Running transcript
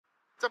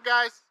What's up,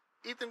 guys?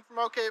 Ethan from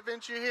OK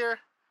Adventure here.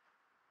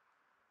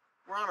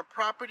 We're on a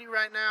property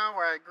right now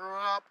where I grew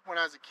up when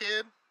I was a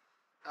kid.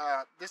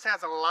 This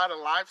has a lot of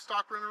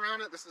livestock running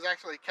around it. This is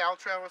actually a cow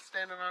trail we're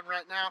standing on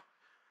right now.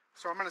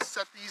 So I'm going to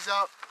set these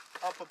up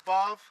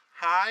above,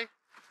 high.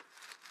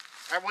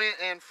 I went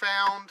and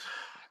found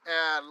 9.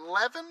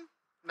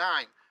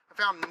 I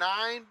found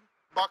 9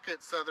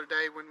 buckets the other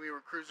day when we were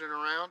cruising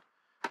around.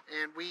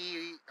 And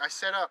I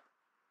set up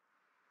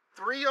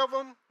 3 of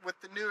them with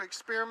the new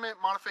experiment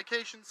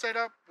modification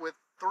setup, with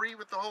 3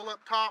 with the hole up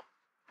top,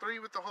 3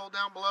 with the hole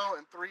down below,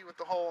 and 3 with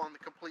the hole on the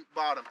complete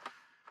bottom.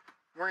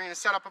 We're going to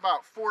set up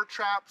about 4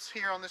 traps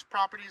here on this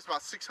property. It's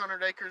about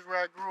 600 acres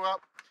where I grew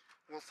up.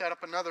 We'll set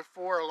up another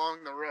 4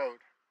 along the road.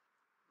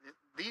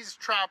 These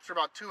traps are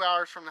about 2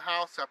 hours from the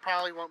house. I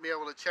probably won't be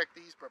able to check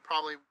these, but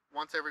probably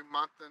once every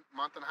month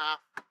and a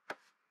half,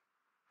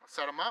 I'll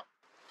set them up.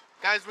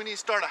 Guys, we need to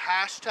start a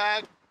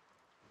hashtag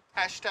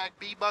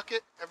bee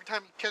bucket. Every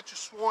time you catch a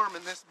swarm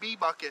in this bee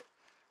bucket,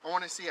 I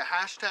want to see a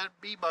hashtag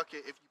bee bucket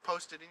if you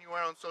post it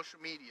anywhere on social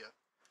media.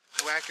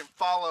 That way I can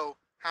follow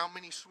how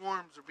many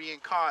swarms are being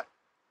caught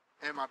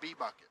in my bee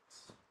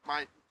buckets.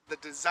 The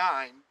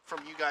design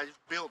from you guys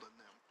building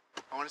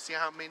them. I want to see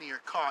how many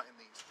are caught in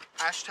these.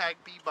 Hashtag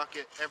bee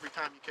bucket every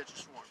time you catch a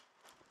swarm.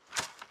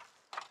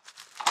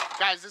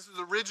 Guys, this is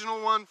the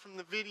original one from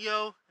the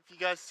video. If you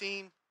guys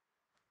seen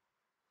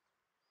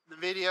the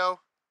video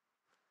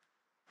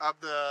of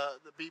the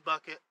bee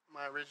bucket,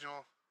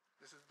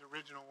 this is the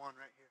original one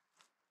right here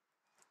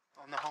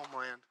on the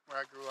homeland where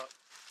I grew up.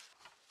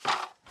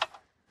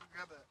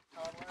 Grab that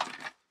toddler.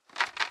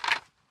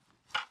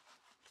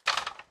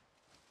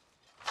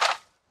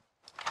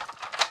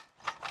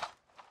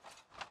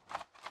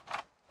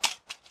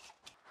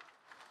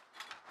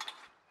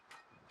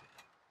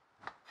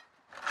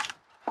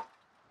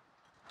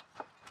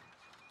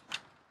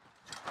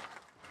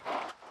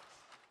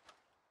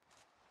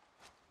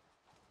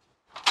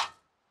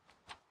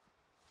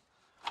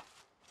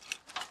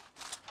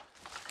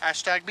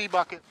 Hashtag bee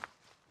bucket.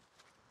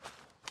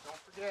 Don't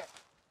forget.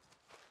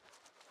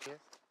 Yes.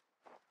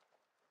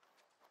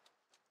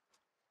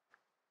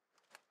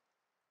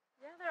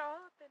 Yeah, they're all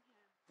up in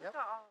here. Yep. Look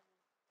at all of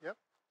them.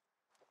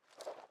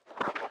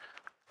 Yep.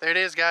 There it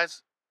is,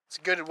 guys. It's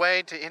a good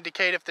way to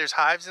indicate if there's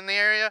hives in the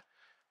area.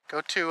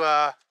 Go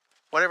to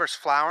whatever's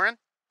flowering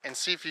and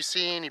see if you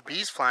see any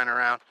bees flying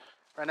around.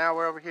 Right now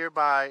we're over here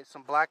by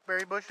some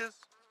blackberry bushes,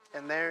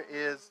 and there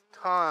is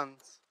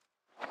tons.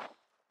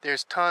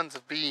 There's tons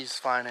of bees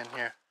flying in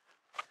here.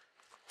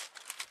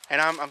 And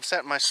I'm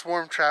setting my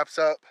swarm traps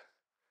up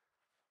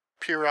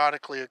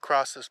periodically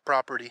across this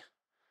property.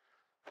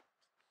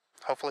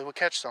 Hopefully we'll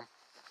catch some.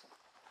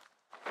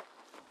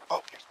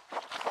 Oh.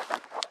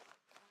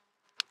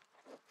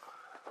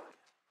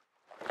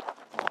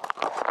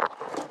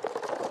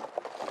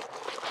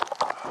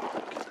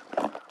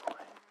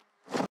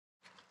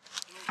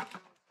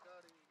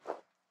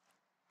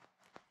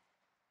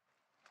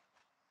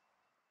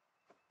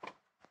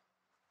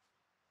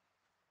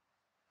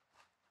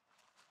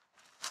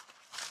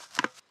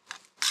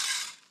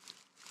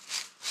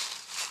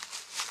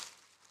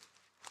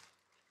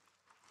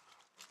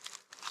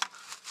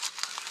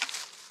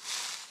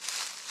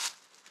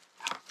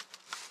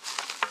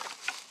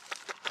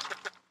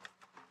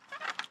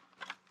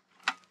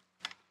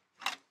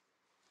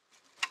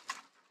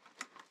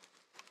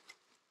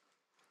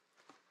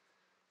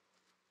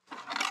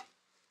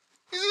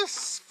 These are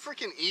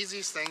freaking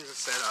easiest things to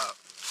set up.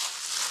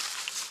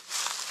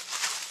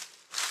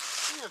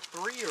 Even a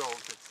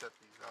 3-year-old could set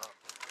these up.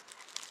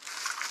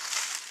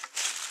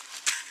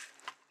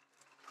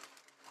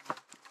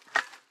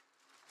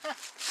 Love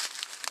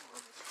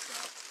this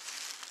stuff.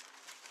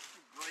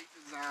 Great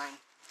design.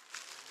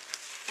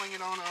 Fling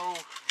it on an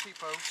old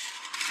T-post.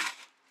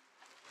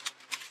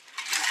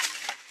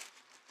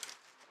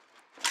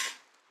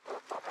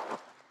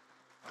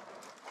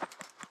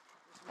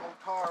 Some old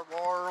tar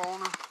wire on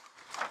her.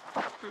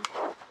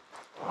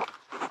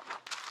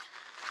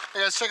 Hey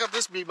guys, check out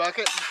this bee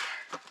bucket.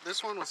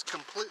 This one was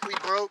completely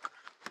broke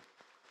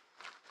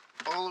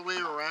all the way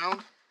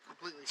around,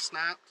 completely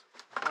snapped.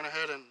 Went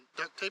ahead and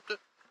duct taped it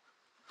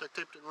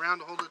around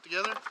to hold it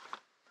together.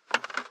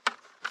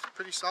 It's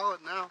pretty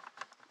solid now.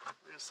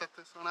 We're gonna set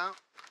this one out.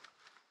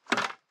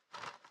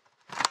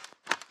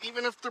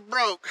 Even if they're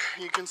broke,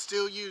 you can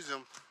still use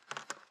them.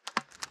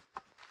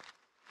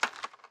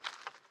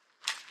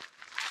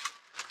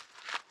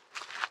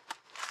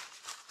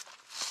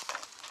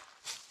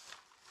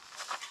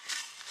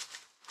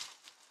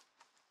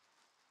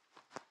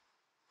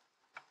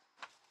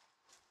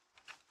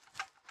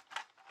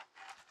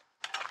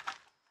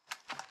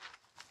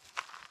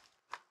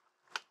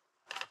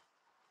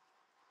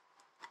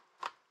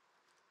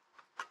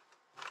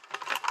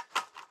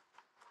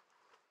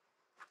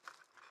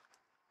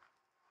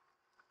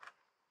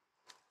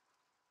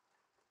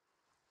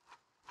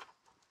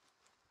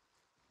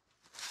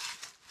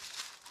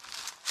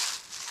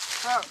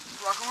 Up,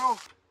 rock and roll.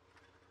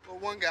 Little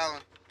 1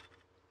 gallon.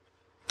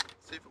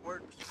 See if it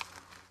works.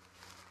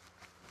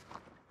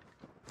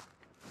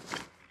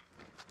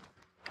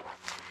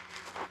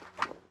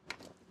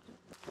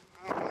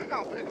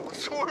 how big of a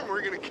swarm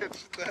we're going to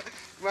catch that.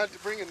 We might have to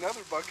bring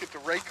another bucket to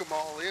rake them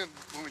all in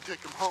when we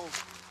take them home.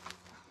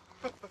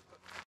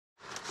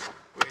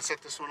 We're going to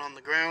set this one on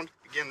the ground.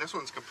 Again, this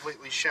one's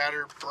completely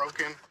shattered,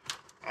 broken.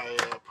 I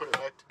put it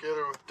back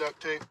together with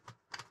duct tape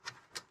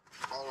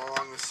all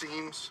along the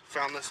seams.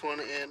 Found this one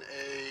in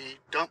a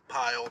dump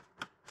pile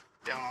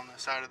down on the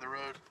side of the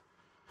road.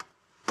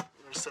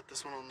 We're going to set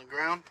this one on the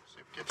ground, see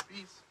if we catch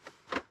bees.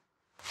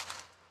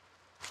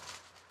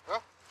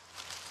 Well,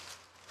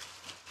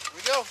 here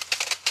we go.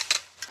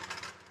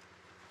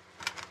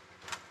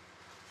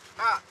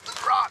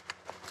 Let's rock.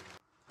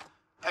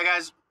 Hey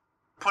guys,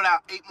 put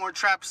out 8 more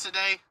traps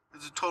today.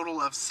 There's a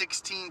total of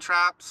 16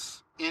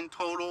 traps in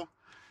total.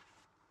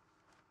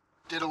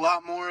 Did a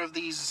lot more of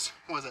these,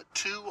 was it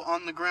 2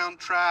 on the ground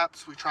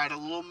traps. We tried a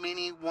little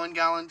mini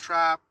 1-gallon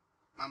trap.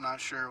 I'm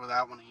not sure will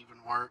that one even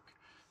work.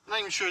 I'm not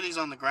even sure these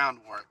on the ground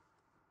work.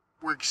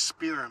 We're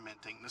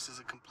experimenting. This is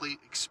a complete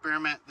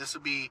experiment. This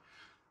will be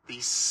the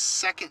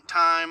second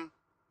time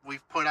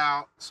we've put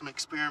out some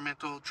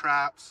experimental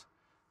traps.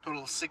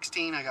 Total of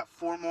 16. I got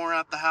 4 more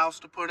at the house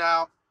to put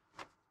out.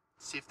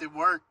 See if they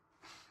work.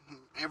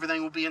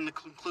 Everything will be in the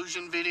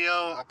conclusion video.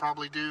 I'll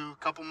probably do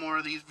a couple more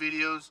of these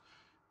videos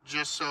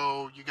just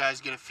so you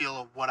guys get a feel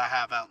of what I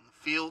have out in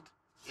the field.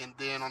 And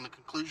then on the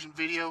conclusion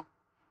video,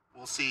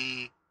 we'll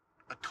see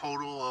a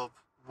total of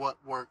what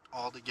worked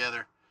all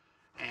together.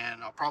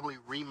 And I'll probably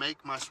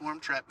remake my swarm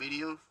trap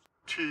video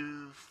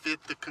to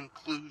fit the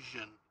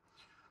conclusion.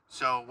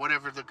 So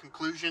whatever the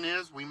conclusion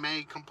is, we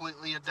may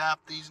completely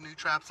adapt these new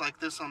traps like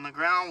this on the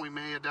ground. We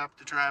may adapt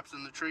the traps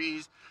in the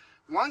trees.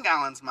 1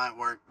 gallons might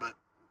work, but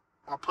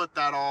I'll put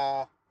that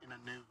all in a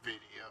new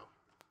video.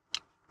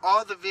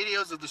 All the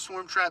videos of the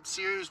Swarm Trap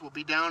series will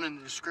be down in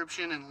the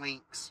description and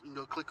links. You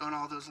can go click on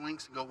all those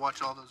links and go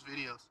watch all those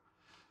videos.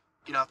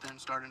 Get out there and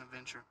start an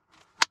adventure.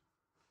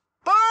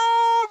 Boom,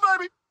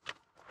 baby!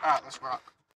 Alright, let's rock.